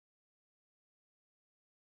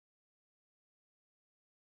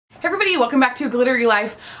Hey everybody, welcome back to A Glittery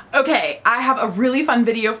Life. Okay, I have a really fun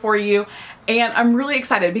video for you and I'm really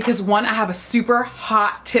excited because one, I have a super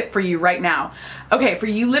hot tip for you right now. Okay, for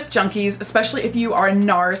you lip junkies, especially if you are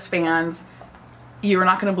NARS fans, you are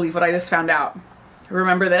not gonna believe what I just found out.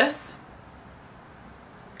 Remember this?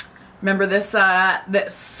 Remember this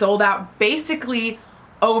that sold out basically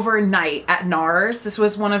overnight at NARS. This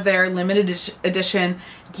was one of their limited edition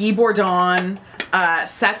Guy Bourdon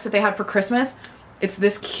sets that they had for Christmas. It's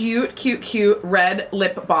this cute red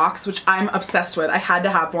lip box, which I'm obsessed with. I had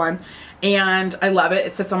to have one and I love it.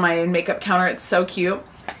 It sits on my makeup counter. It's so cute.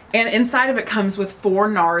 And inside of it comes with 4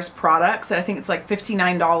 NARS products. And I think it's like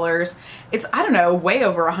 $59. It's, I don't know, way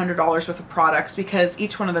over $100 worth of products because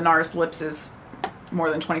each one of the NARS lips is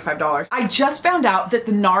more than $25. I just found out that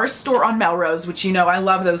the NARS store on Melrose, which you know I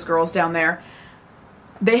love those girls down there,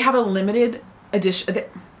 they have a limited edition,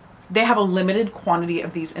 they have a limited quantity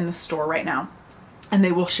of these in the store right now. And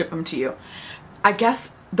they will ship them to you. I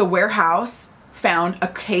guess the warehouse found a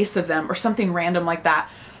case of them or something random like that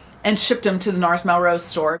and shipped them to the NARS Melrose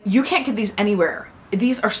store. You can't get these anywhere.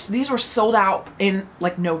 These were sold out in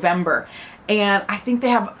like November. And I think they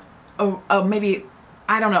have maybe,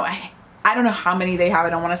 I don't know. I don't know how many they have. I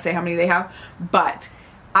don't want to say how many they have, but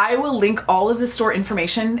I will link all of the store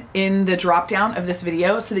information in the drop down of this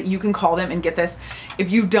video so that you can call them and get this. If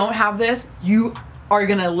you don't have this, you are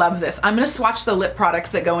gonna love this. I'm gonna swatch the lip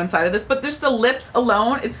products that go inside of this, but just the lips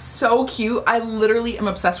alone, it's so cute. I literally am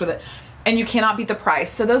obsessed with it and you cannot beat the price.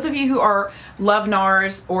 So those of you who love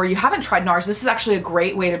NARS or you haven't tried NARS, this is actually a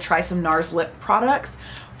great way to try some NARS lip products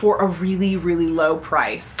for a really low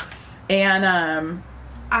price. And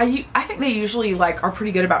I think they usually are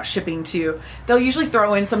pretty good about shipping too. They'll usually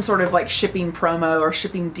throw in some sort of like shipping promo or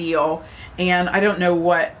shipping deal. And I don't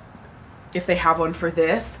know if they have one for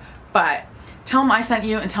this, but tell them I sent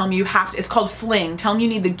you and tell them you have to, it's called Fling. Tell them you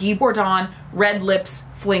need the Guy Bourdon Red Lips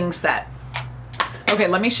Fling set. Okay,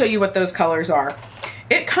 let me show you what those colors are.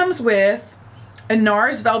 It comes with a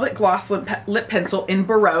NARS Velvet Gloss lip pencil in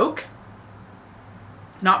Baroque.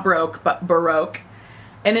 Not Broke, but Baroque.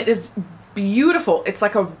 And it is beautiful. It's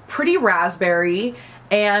like a pretty raspberry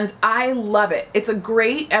and I love it. It's a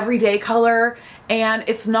great everyday color and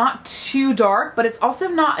it's not too dark, but it's also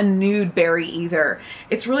not a nude berry either.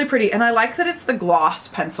 It's really pretty and I like that it's the gloss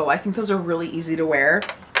pencil. I think those are really easy to wear.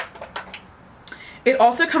 It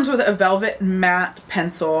also comes with a velvet matte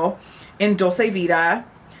pencil in Dulce Vita.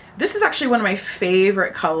 This is actually one of my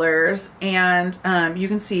favorite colors and you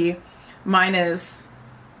can see mine has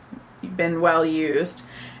been well used.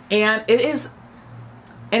 And it is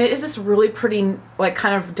this really pretty, like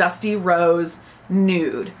kind of dusty rose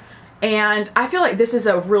nude. And I feel like this is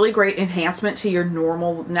a really great enhancement to your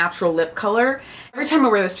normal natural lip color. Every time I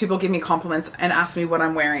wear this, people give me compliments and ask me what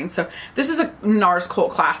I'm wearing. So this is a NARS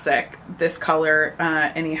cult classic, this color,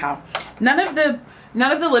 anyhow. None of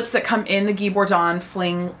the lips that come in the Guy Bourdon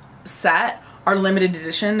Fling set are limited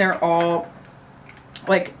edition. They're all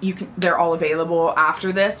they're all available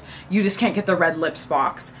after this. You just can't get the red lips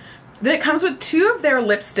box. Then it comes with 2 of their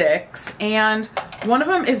lipsticks and one of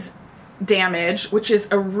them is Damage, which is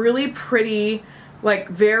a really pretty,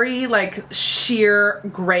 very sheer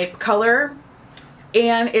grape color.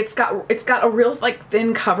 And it's got a real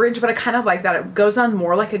thin coverage, but I kind of like that. It goes on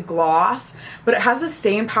more like a gloss, but it has the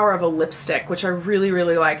staying power of a lipstick, which I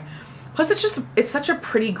really like. Plus it's such a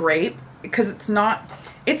pretty grape because it's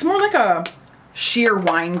more like a sheer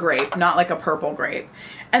wine grape, not like a purple grape.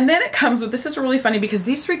 And then it comes with, this is really funny because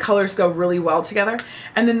these 3 colors go really well together.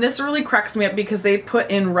 And then this really cracks me up because they put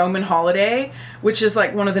in Roman Holiday, which is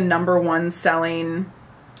like one of the #1 selling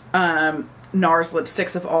NARS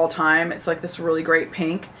lipsticks of all time. It's like this really great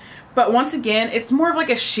pink. But once again, it's more of like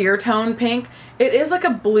a sheer tone pink. It is like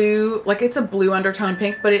a blue, it's a blue undertone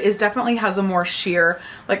pink, but it definitely has a more sheer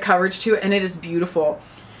coverage to it and it is beautiful.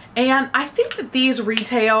 And I think that these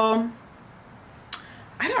retail,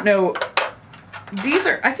 I don't know,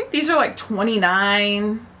 I think these are like $29.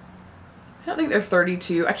 I don't think they're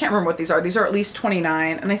 $32. I can't remember what these are. These are at least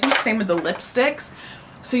 $29. And I think same with the lipsticks.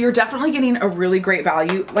 So you're definitely getting a really great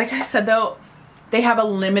value. Like I said though, they have a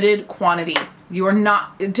limited quantity.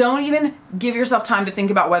 Don't even give yourself time to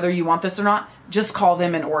think about whether you want this or not. Just call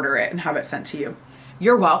them and order it and have it sent to you.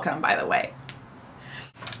 You're welcome, by the way.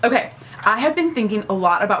 Okay. I have been thinking a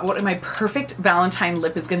lot about what my perfect Valentine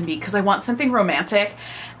lip is going to be because I want something romantic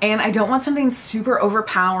and I don't want something super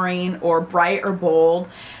overpowering or bright or bold,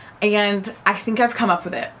 and I think I've come up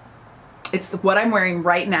with it. It's what I'm wearing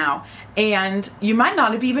right now, and you might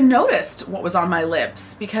not have even noticed what was on my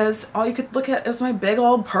lips because all you could look at is my big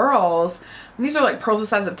old pearls. And these are like pearls the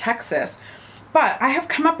size of Texas. But I have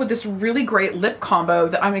come up with this really great lip combo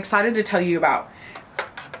that I'm excited to tell you about.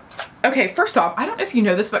 Okay, first off, I don't know if you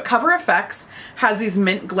know this, but CoverFX has these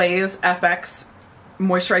Mint Glaze FX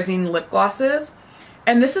moisturizing lip glosses.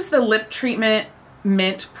 And this is the Lip Treatment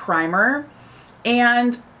Mint Primer.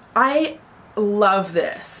 And I love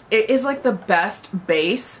this. It is like the best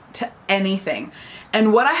base to anything.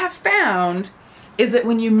 And what I have found is that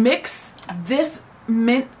when you mix this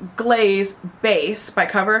Mint Glaze base by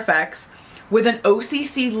CoverFX with an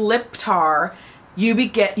OCC lip tar, you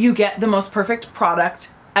get the most perfect product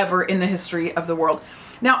ever in the history of the world.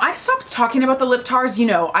 Now, I stopped talking about the lip tars. You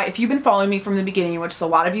know, if you've been following me from the beginning, which a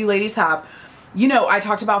lot of you ladies have, you know I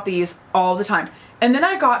talked about these all the time. And then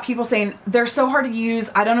I got people saying, they're so hard to use,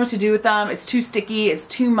 I don't know what to do with them, it's too sticky, it's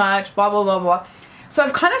too much, blah, blah, blah, blah. So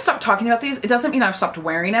I've kind of stopped talking about these. It doesn't mean I've stopped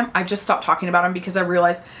wearing them. I've just stopped talking about them because I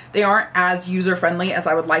realized they aren't as user-friendly as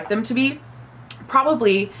I would like them to be.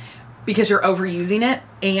 Probably because you're overusing it.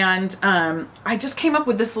 And I just came up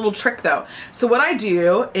with this little trick though. So what I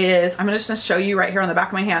do is, I'm just show you right here on the back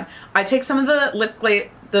of my hand. I take some of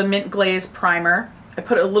the Mint Glaze primer. I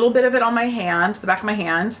put a little bit of it on my hand, the back of my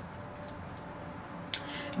hand.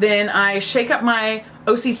 Then I shake up my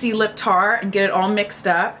OCC lip tar and get it all mixed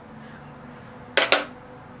up.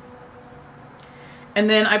 And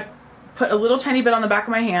then I put a little tiny bit on the back of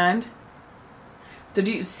my hand. Did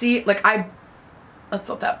you see, like let's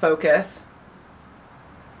let that focus.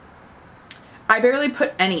 I barely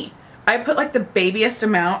put any. I put like the babiest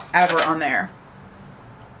amount ever on there.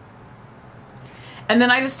 And then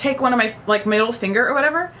I just take one of my like middle finger or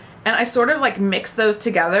whatever, and I sort of like mix those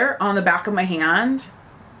together on the back of my hand.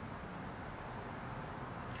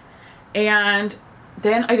 And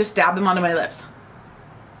then I just dab them onto my lips.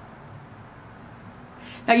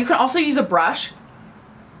 Now you can also use a brush.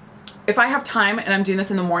 If I have time and I'm doing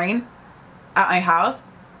this in the morning at my house,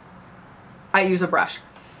 I use a brush.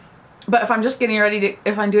 But if I'm just getting ready to,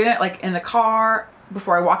 if I'm doing it like in the car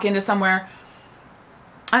before I walk into somewhere,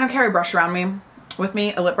 I don't carry a brush around with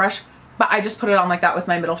me, a lip brush, but I just put it on like that with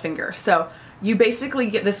my middle finger. So you basically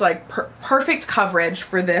get this like perfect coverage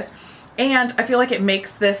for this. And I feel like it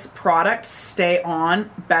makes this product stay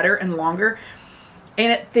on better and longer.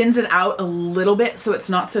 And it thins it out a little bit so it's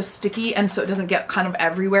not so sticky and so it doesn't get kind of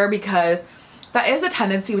everywhere, because that is a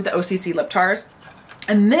tendency with the OCC lip tars.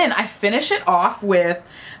 And then I finish it off with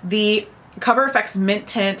the CoverFX Mint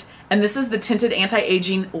Tint, and this is the Tinted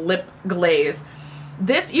Anti-Aging Lip Glaze.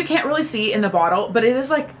 This you can't really see in the bottle, but it is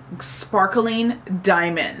like sparkling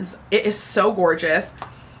diamonds. It is so gorgeous.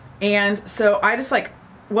 And so I just like,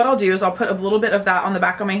 what I'll do is I'll put a little bit of that on the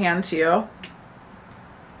back of my hand too.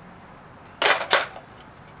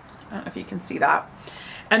 I don't know if you can see that.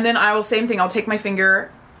 And then I will, same thing, I'll take my finger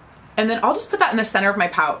and then I'll just put that in the center of my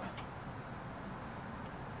pout.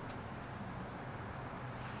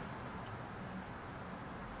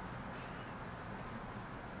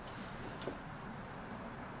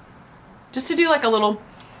 Just to do like a little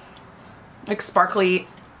like sparkly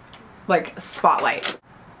like spotlight.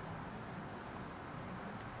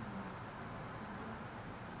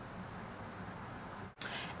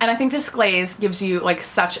 And I think this glaze gives you like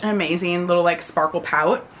such an amazing little like sparkle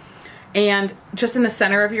pout. And just in the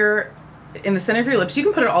center of your lips, you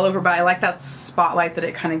can put it all over, but I like that spotlight that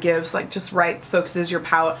it kind of gives, like just right focuses your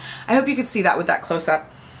pout. I hope you could see that with that close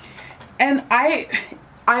up. And I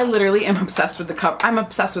literally am obsessed with I'm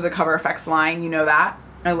obsessed with the CoverFX line, you know that.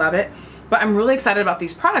 I love it. But I'm really excited about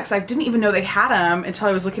these products. I didn't even know they had them until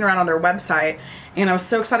I was looking around on their website, and I was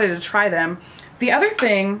so excited to try them. The other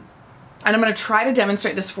thing, and I'm going to try to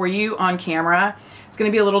demonstrate this for you on camera, it's going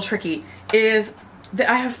to be a little tricky, is that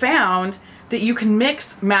I have found that you can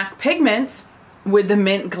mix MAC pigments with the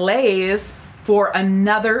Mint Glaze for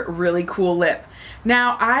another really cool lip.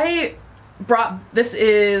 Now I brought, this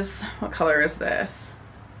is, what color is this?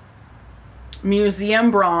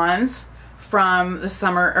 Museum Bronze from the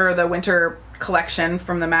summer or the winter collection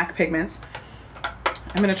from the MAC pigments.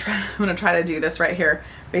 I'm gonna try to do this right here,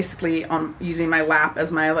 basically on using my lap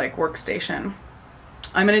as my like workstation.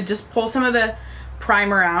 I'm gonna just pull some of the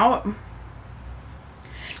primer out.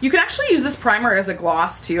 You can actually use this primer as a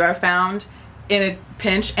gloss too, I found, in a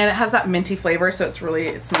pinch, and it has that minty flavor, so it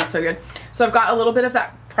smells so good. So I've got a little bit of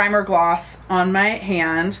that primer gloss on my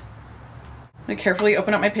hand. I'm gonna carefully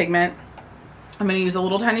open up my pigment. I'm gonna use a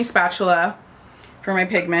little tiny spatula for my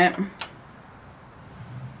pigment.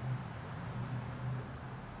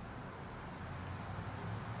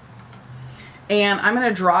 And I'm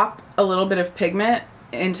gonna drop a little bit of pigment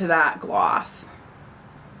into that gloss.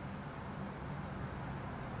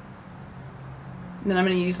 And then I'm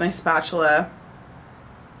gonna use my spatula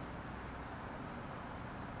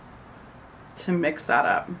to mix that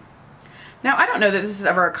up. Now, I don't know that this is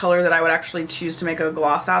ever a color that I would actually choose to make a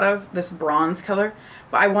gloss out of, this bronze color,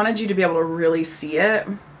 but I wanted you to be able to really see it.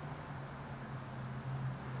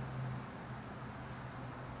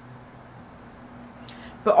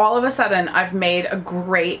 But all of a sudden, I've made a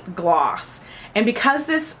great gloss. And because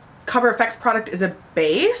this CoverFX product is a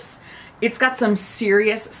base, it's got some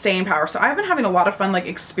serious staying power. So I've been having a lot of fun like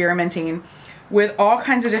experimenting with all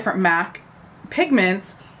kinds of different MAC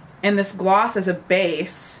pigments and this gloss as a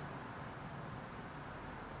base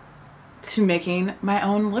to making my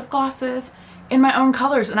own lip glosses in my own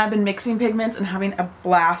colors. And I've been mixing pigments and having a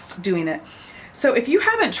blast doing it. So if you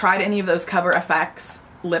haven't tried any of those CoverFX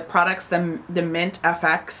lip products, the Mint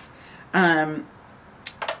FX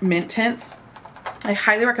mint tints, I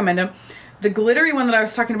highly recommend them. The glittery one that I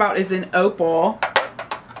was talking about is in Opal,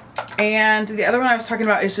 and the other one I was talking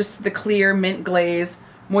about is just the clear mint glaze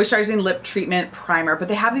moisturizing lip treatment primer. But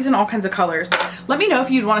they have these in all kinds of colors. Let me know if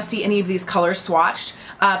you'd want to see any of these colors swatched.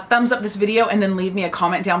 Thumbs up this video and then leave me a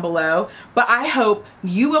comment down below. But I hope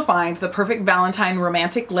you will find the perfect Valentine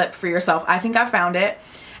romantic lip for yourself. I think I found it.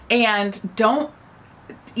 And don't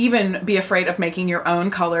even be afraid of making your own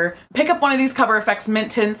color. Pick up one of these CoverFX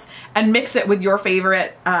mint tints and mix it with your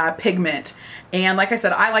favorite pigment. And like I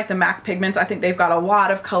said, I like the MAC pigments. I think they've got a lot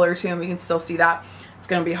of color to them. You can still see that. It's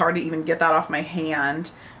gonna be hard to even get that off my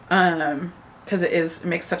hand because it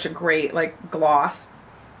makes such a great like gloss.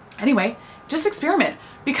 Anyway, just experiment.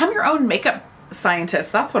 Become your own makeup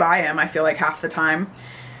scientist. That's what I am, I feel like, half the time.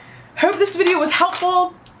 Hope this video was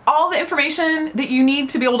helpful. All the information that you need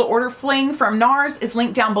to be able to order Fling from NARS is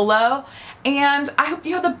linked down below. And I hope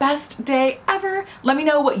you have the best day ever. Let me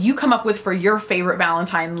know what you come up with for your favorite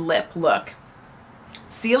Valentine lip look.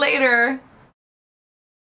 See you later.